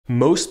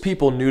Most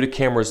people new to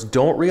cameras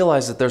don't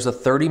realize that there's a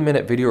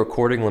 30-minute video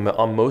recording limit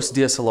on most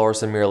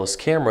DSLRs and mirrorless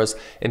cameras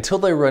until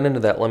they run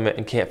into that limit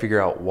and can't figure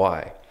out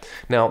why.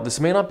 Now, this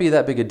may not be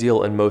that big a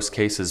deal in most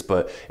cases,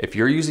 but if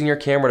you're using your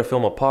camera to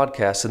film a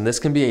podcast, then this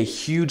can be a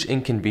huge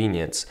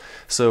inconvenience.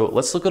 So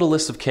let's look at a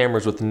list of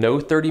cameras with no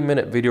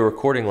 30-minute video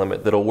recording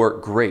limit that'll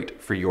work great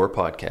for your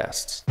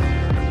podcasts.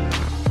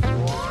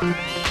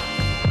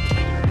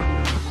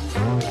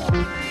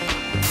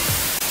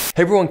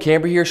 Hey everyone,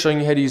 Camber here,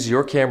 showing you how to use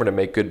your camera to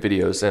make good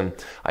videos. And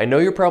I know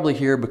you're probably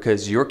here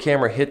because your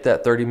camera hit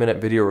that 30-minute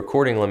video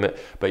recording limit,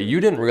 but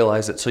you didn't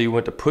realize it, so you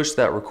went to push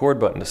that record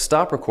button to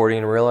stop recording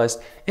and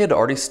realized it had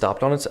already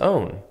stopped on its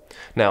own.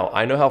 Now,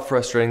 I know how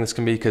frustrating this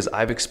can be because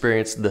I've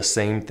experienced the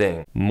same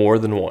thing more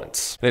than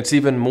once. And it's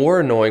even more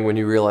annoying when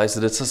you realize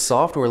that it's a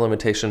software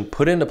limitation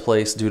put into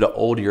place due to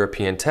old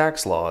European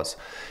tax laws.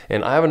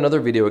 And I have another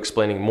video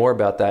explaining more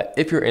about that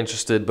if you're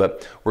interested,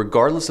 but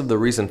regardless of the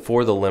reason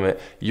for the limit,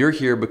 you're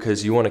here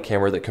because you want a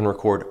camera that can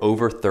record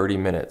over 30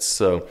 minutes.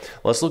 So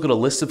let's look at a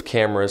list of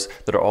cameras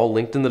that are all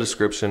linked in the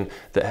description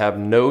that have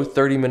no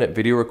 30-minute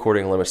video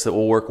recording limits that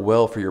will work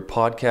well for your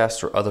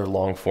podcast or other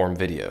long-form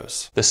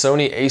videos. The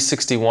Sony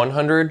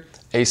a6100,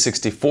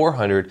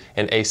 a6400,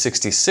 and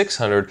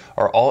a6600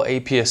 are all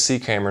APS-C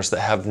cameras that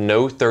have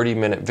no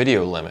 30-minute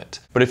video limit.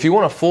 But if you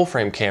want a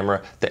full-frame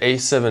camera, the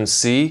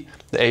A7C,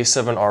 the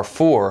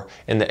A7R4,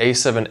 and the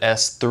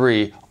A7S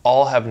III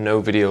all have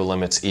no video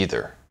limits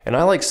either. And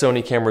I like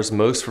Sony cameras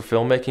most for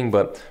filmmaking,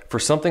 but for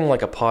something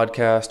like a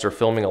podcast or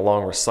filming a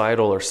long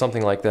recital or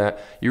something like that,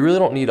 you really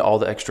don't need all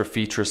the extra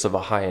features of a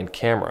high-end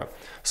camera.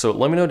 So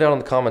let me know down in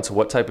the comments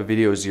what type of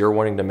videos you're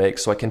wanting to make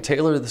so I can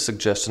tailor the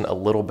suggestion a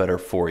little better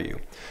for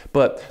you.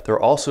 But there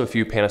are also a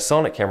few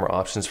Panasonic camera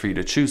options for you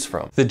to choose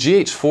from. The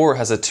GH4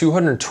 has a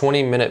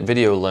 220-minute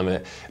video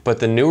limit, but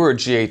the newer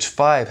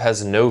GH5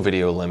 has no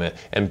video limit,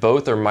 and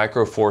both are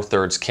micro four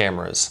thirds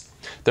cameras.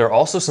 There are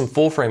also some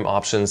full-frame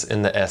options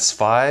in the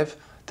S5,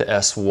 the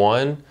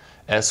S1,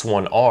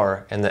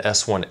 S1R, and the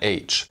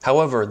S1H.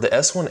 However, the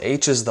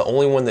S1H is the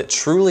only one that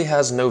truly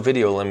has no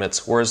video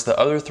limits, whereas the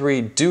other three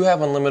do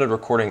have unlimited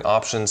recording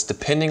options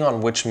depending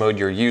on which mode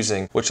you're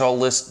using, which I'll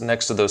list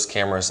next to those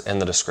cameras in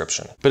the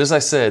description. But as I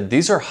said,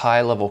 these are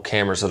high-level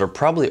cameras that are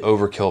probably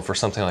overkill for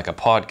something like a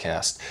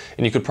podcast,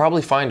 and you could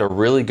probably find a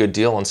really good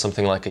deal on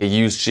something like a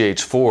used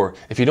GH4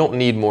 if you don't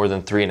need more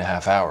than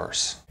 3.5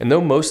 hours. And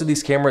though most of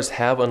these cameras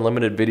have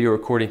unlimited video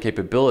recording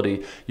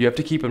capability, you have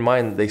to keep in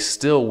mind that they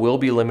still will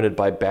be limited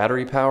by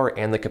battery power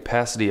and the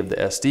capacity of the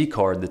SD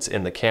card that's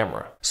in the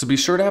camera. So be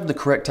sure to have the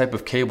correct type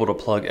of cable to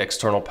plug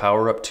external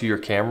power up to your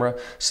camera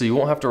so you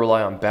won't have to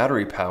rely on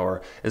battery power,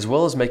 as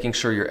well as making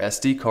sure your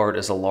SD card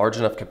is a large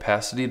enough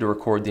capacity to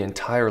record the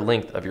entire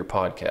length of your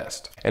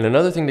podcast. And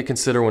another thing to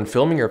consider when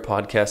filming your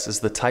podcast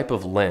is the type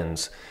of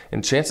lens.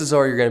 And chances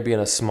are you're going to be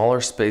in a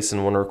smaller space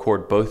and want to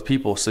record both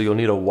people, so you'll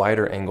need a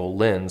wider angle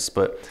lens.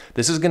 But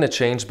this is going to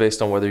change based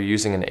on whether you're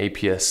using an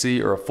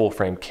APS-C or a full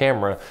frame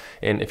camera.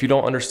 And if you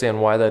don't understand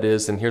why that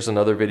is, then here's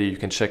another video you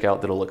can check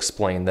out that'll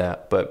explain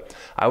that. But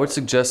I would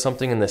suggest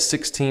something in the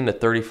 16 to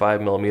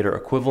 35 millimeter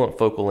equivalent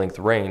focal length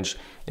range.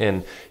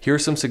 And here are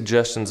some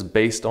suggestions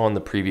based on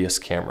the previous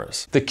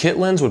cameras. The kit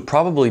lens would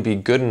probably be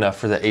good enough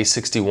for the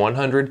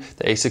a6100,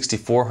 the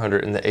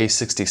a6400, and the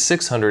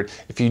a6600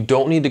 if you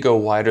don't need to go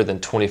wider than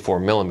 24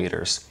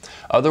 millimeters.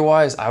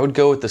 Otherwise, I would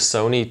go with the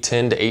Sony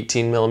 10 to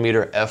 18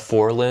 millimeter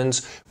f4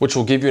 lens, which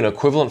will give you an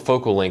equivalent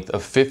focal length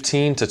of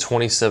 15 to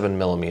 27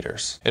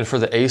 millimeters. And for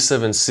the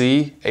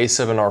A7C,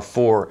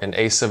 A7R4, and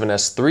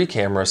A7S III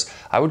cameras,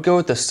 I would go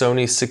with the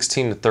Sony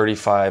 16 to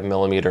 35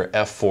 millimeter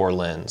f4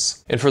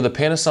 lens. And for the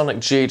Panasonic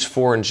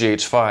GH4 and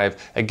GH5,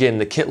 again,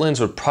 the kit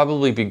lens would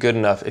probably be good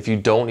enough if you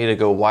don't need to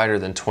go wider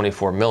than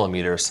 24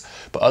 millimeters.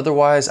 But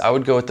otherwise, I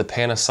would go with the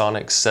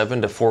Panasonic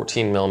 7 to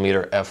 14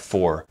 millimeter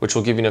f4, which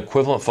will give you an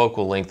equivalent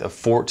focal length of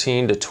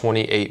 14 to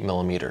 28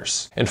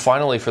 millimeters. And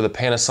finally, for the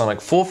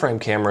Panasonic full frame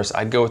cameras,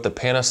 I'd go with the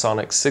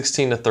Panasonic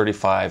 16 to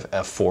 35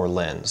 f4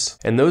 lens.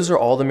 And those are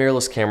all the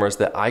mirrorless cameras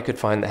that I could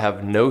find that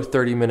have no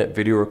 30-minute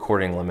video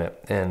recording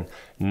limit. And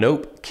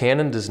nope,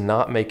 Canon does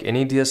not make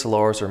any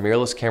DSLRs or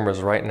mirrorless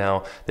cameras right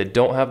now that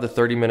don't have the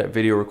 30-minute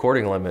video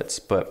recording limits.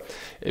 But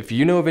if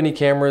you know of any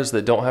cameras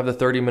that don't have the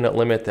 30-minute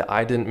limit that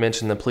I didn't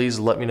mention, then please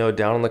let me know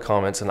down in the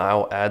comments and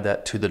I'll add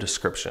that to the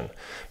description.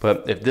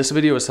 But if this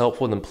video is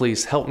helpful, then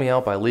please help me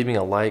out by leaving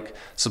a like,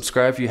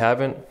 subscribe if you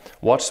haven't,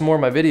 watch some more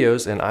of my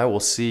videos, and I will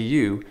see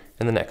you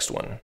in the next one.